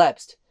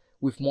relapsed,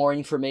 with more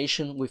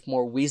information, with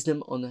more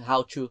wisdom on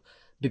how to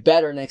be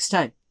better next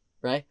time,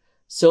 right?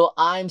 So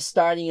I'm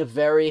starting a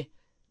very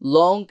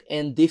long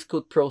and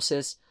difficult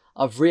process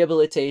of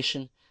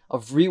rehabilitation,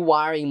 of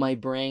rewiring my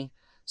brain,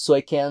 so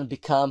I can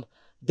become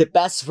the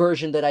best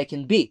version that I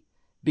can be.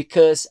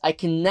 Because I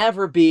can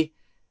never be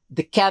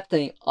the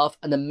captain of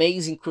an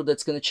amazing crew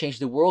that's going to change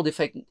the world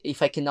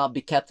if I cannot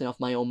be captain of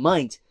my own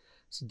mind.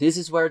 So this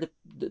is where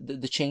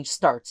the change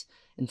starts.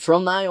 And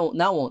from now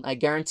on, I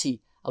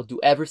guarantee I'll do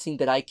everything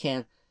that I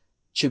can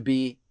to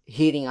be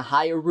hitting a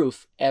higher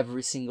roof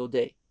every single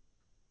day.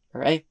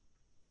 All right?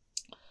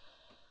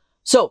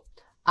 So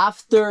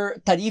after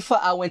Tarifa,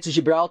 I went to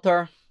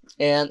Gibraltar.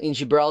 And in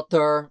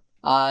Gibraltar,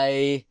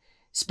 I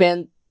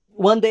spent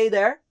one day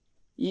there.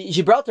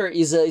 Gibraltar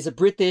is a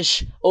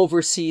British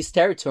overseas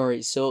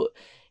territory, so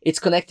it's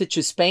connected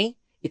to Spain.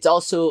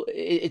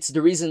 It's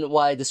the reason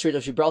why the Strait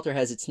of Gibraltar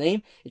has its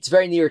name. It's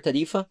very near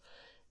Tarifa,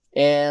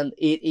 and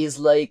it is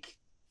like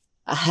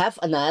a half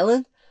an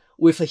island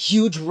with a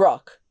huge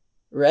rock,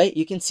 right?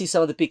 You can see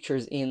some of the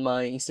pictures in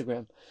my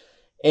Instagram,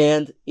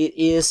 and it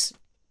is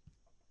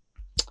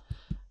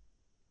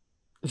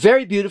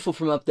very beautiful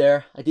from up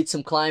there. I did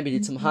some climbing,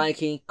 did some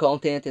hiking,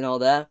 content, and all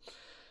that,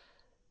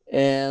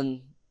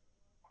 and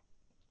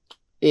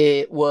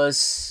it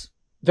was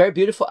very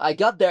beautiful. I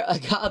got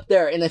up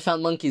there and I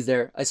found monkeys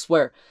there. I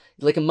swear.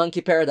 It's like a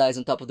monkey paradise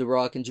on top of the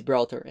rock in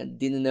Gibraltar, and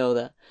didn't know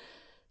that.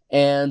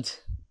 And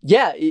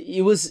yeah,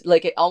 it was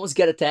like I almost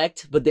get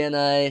attacked, but then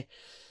I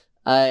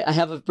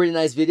have a pretty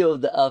nice video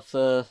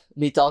of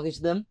me talking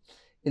to them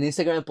in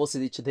Instagram. I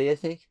posted it today, I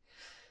think.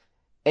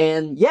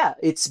 And yeah,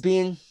 it's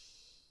been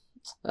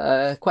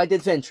quite the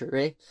adventure,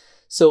 right?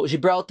 So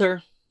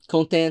Gibraltar,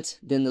 content,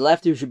 then I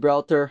left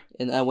Gibraltar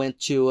and I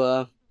went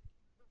to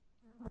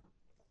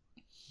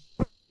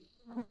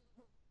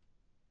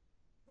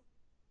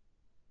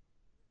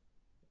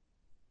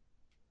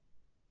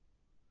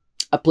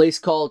a place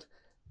called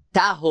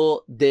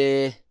Tajo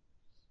de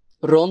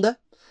Ronda.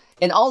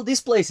 And all these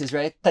places,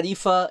 right?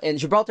 Tarifa and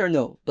Gibraltar,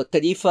 no. But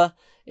Tarifa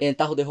and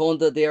Tajo de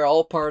Ronda, they are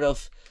all part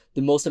of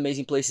the most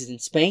amazing places in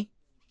Spain.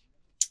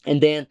 And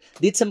then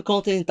did some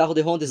content in Tajo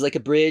de Ronda. It's like a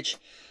bridge.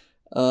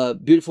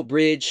 Beautiful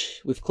bridge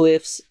with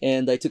cliffs.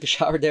 And I took a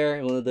shower there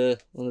in one of the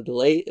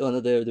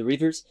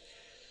rivers.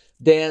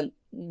 Then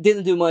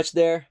didn't do much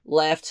there.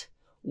 Left.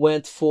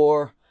 Went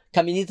for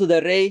Caminito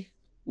del Rey,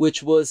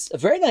 which was a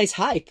very nice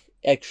hike.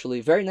 Actually,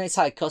 very nice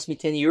hike. Cost me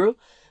 €10,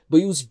 but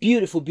it was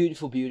beautiful,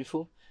 beautiful,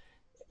 beautiful.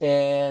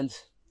 And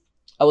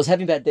I was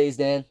having bad days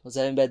then. I was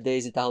having bad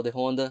days in Tajo de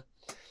Ronda,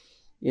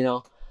 you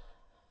know.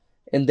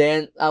 And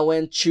then I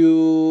went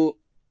to,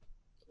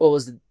 what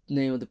was the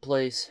name of the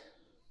place?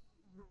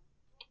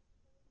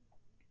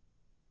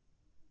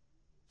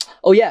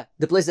 Oh yeah,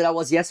 the place that I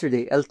was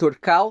yesterday, El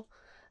Torcal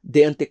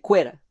de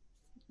Antequera,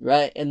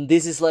 right? And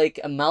this is like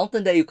a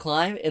mountain that you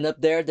climb, and up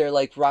there, they're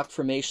like rock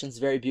formations,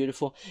 very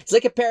beautiful. It's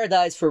like a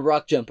paradise for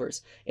rock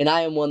jumpers, and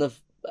I am one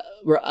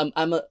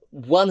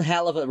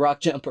hell of a rock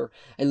jumper.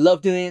 I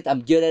love doing it.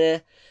 I'm good at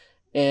it,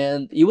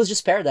 and it was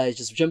just paradise,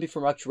 just jumping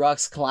from rock to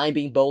rocks,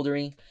 climbing,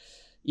 bouldering.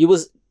 It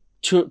was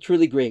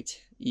truly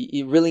great.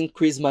 It really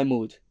increased my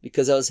mood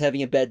because I was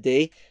having a bad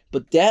day,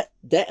 but that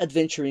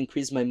adventure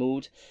increased my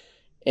mood,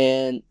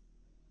 and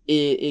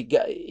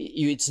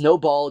it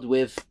snowballed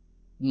with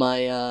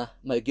my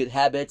good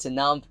habits, and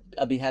now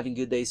I've been having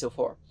good days so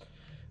far,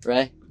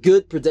 right?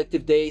 Good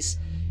productive days,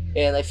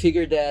 and I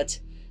figured that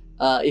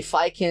if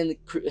I can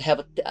have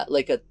a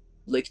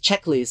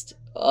checklist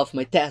of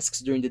my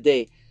tasks during the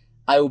day,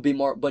 I will be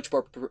much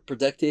more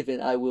productive,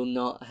 and I will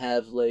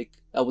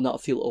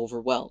not feel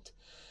overwhelmed.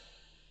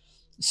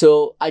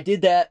 So I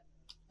did that.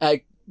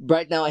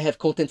 Right now I have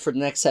content for the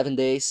next 7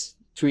 days,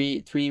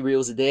 three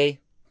reels a day,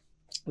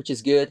 which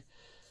is good.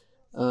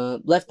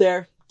 Left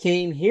there,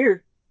 came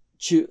here.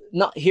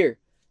 Not here.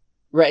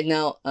 Right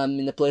now, I'm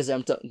in the place that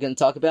I'm going to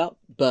talk about.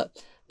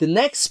 But the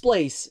next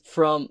place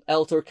from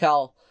El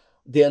Torcal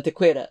de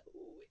Antequera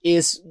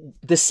is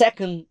the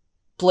second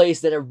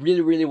place that I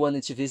really, really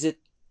wanted to visit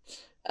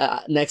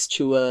next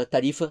to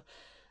Tarifa.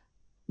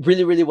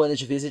 Really, really wanted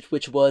to visit,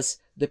 which was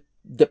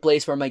the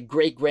place where my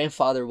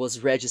great-grandfather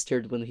was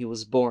registered when he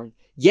was born.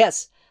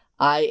 Yes,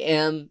 I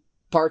am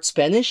part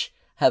Spanish,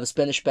 have a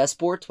Spanish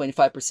passport,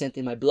 25%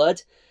 in my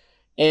blood,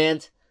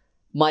 and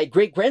my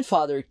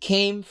great-grandfather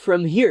came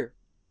from here,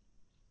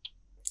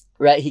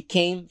 right? He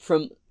came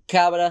from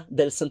Cabra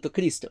del Santo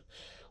Cristo,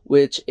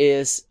 which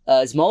is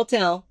a small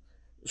town,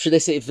 should I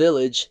say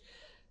village,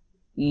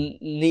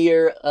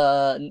 near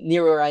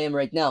where I am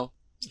right now,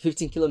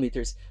 15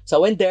 kilometers. So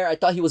I went there. I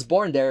thought he was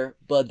born there,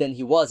 but then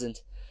he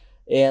wasn't.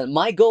 And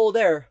my goal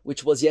there,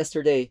 which was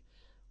yesterday,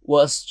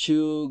 was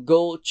to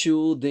go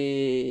to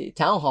the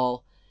town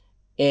hall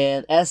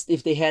and asked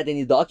if they had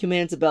any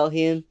documents about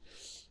him.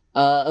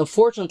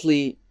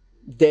 Unfortunately,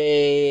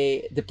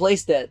 the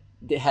place that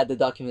they had the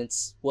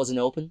documents wasn't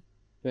open,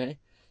 right?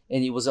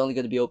 And it was only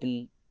going to be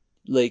open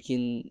like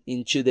in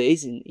 2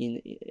 days,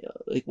 in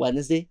like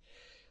Wednesday.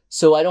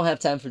 So I don't have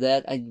time for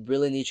that. I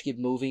really need to keep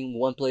moving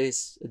one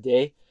place a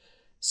day.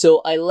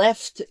 So I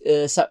left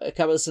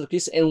Cabra de Santo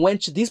Cristo and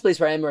went to this place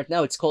where I am right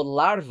now. It's called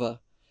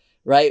Larva,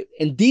 right?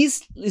 And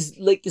this is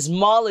like the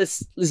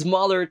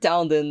smaller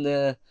town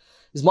than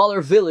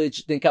smaller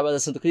village than Cabra de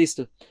Santo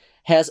Cristo.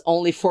 Has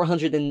only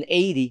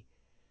 480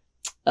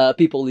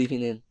 people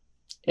living in.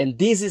 And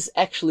this is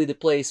actually the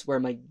place where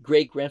my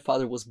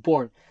great-grandfather was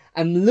born.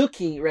 I'm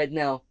looking right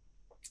now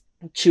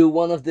to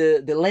one of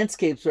the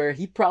landscapes where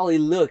he probably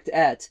looked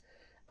at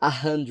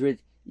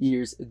 100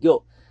 years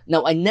ago.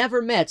 Now, I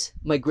never met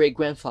my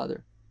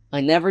great-grandfather.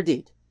 I never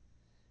did.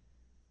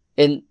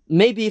 And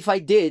maybe if I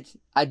did,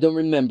 I don't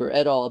remember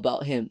at all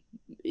about him.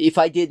 If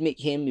I did meet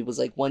him, he was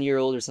like 1 year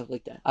old or something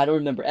like that. I don't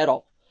remember at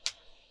all.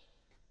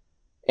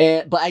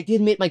 But I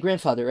did meet my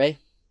grandfather, right?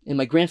 And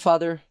my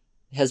grandfather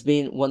has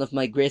been one of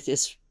my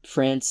greatest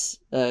friends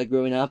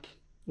growing up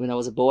when I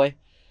was a boy.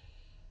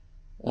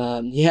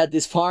 He had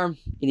this farm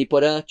in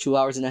Iporã, 2.5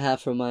 hours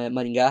from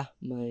Maringá,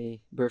 my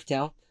birth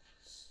town.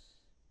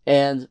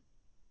 And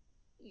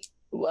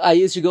I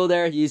used to go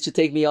there. He used to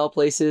take me all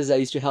places. I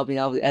used to help him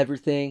out with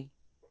everything.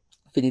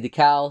 Feeding the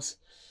cows,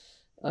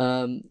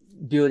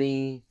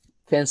 building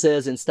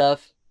fences and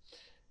stuff.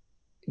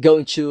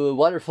 Going to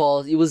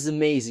waterfalls. It was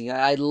amazing.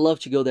 I'd love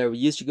to go there. We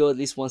used to go at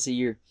least once a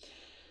year.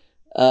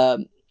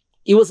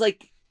 It was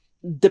like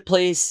the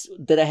place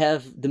that I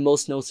have the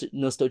most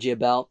nostalgia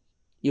about.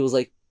 It was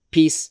like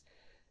peace,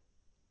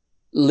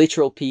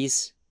 literal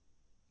peace,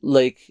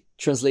 like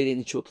translated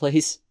into a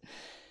place.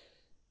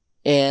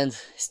 And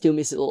still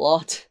miss it a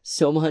lot,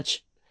 so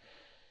much.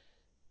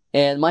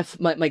 And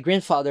my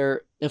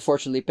grandfather,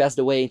 unfortunately, passed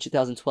away in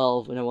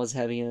 2012 when I was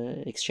having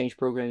an exchange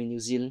program in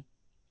New Zealand.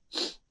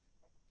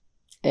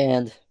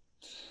 And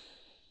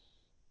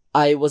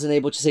I wasn't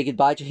able to say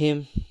goodbye to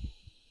him.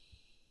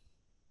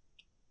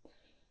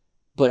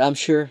 But I'm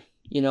sure,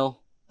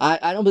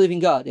 I don't believe in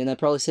God, and I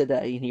probably said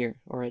that in here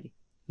already.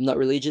 I'm not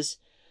religious.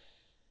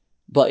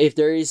 But if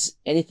there is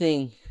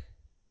anything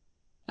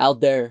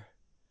out there,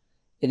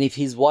 and if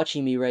he's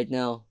watching me right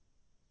now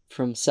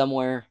from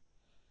somewhere,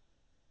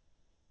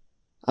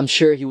 I'm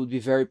sure he would be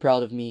very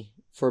proud of me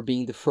for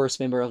being the first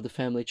member of the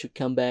family to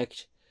come back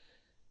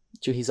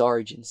to his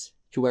origins,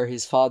 to where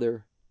his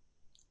father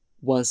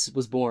once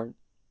was born.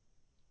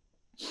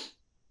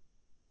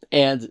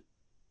 And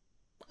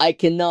I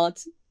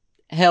cannot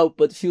help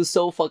but feel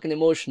so fucking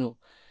emotional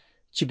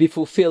to be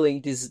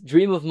fulfilling this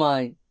dream of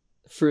mine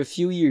for a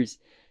few years,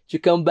 to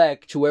come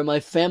back to where my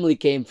family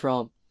came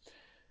from.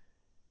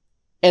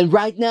 And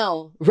right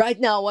now,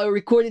 while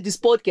recording this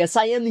podcast,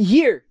 I am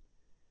here.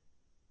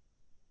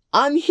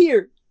 I'm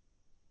here.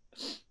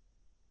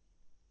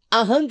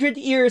 100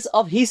 years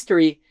of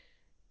history.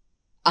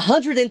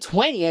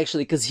 120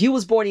 actually, because he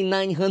was born in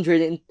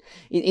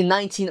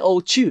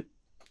 1902.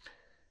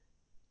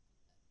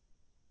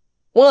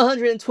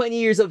 120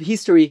 years of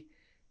history.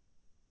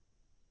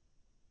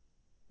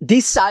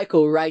 This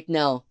cycle right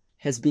now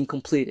has been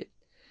completed.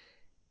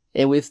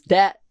 And with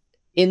that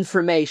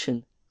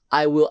information,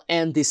 I will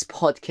end this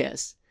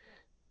podcast,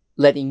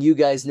 letting you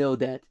guys know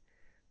that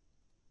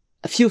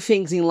a few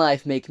things in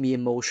life make me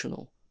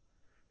emotional.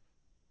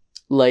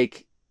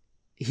 Like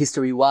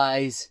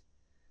history-wise,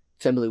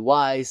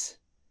 family-wise.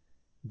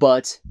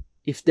 But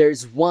if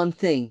there's one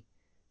thing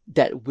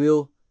that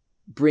will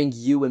bring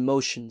you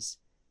emotions,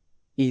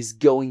 is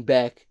going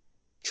back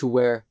to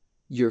where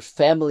your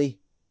family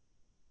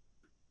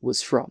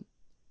was from,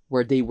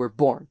 where they were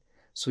born.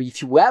 So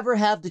if you ever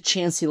have the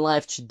chance in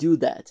life to do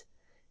that,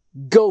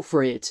 go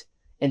for it.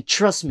 And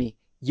trust me,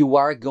 you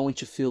are going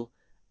to feel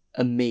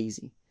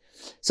amazing.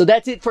 So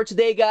that's it for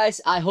today,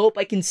 guys. I hope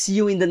I can see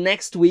you in the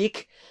next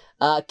week.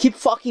 Keep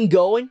fucking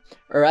going,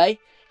 alright?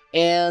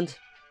 And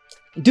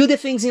do the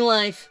things in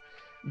life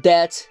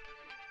that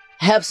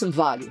have some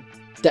value,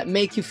 that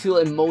make you feel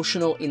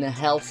emotional in a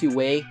healthy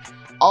way.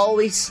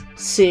 Always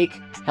seek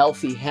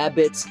healthy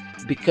habits,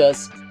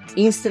 because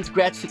instant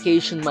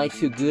gratification might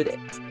feel good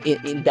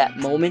in that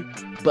moment,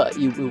 but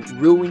it will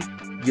ruin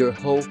your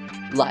whole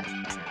life.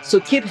 So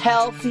keep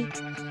healthy,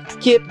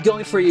 keep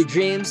going for your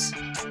dreams,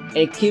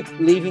 and keep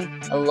living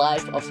a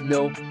life of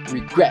no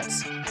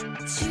regrets.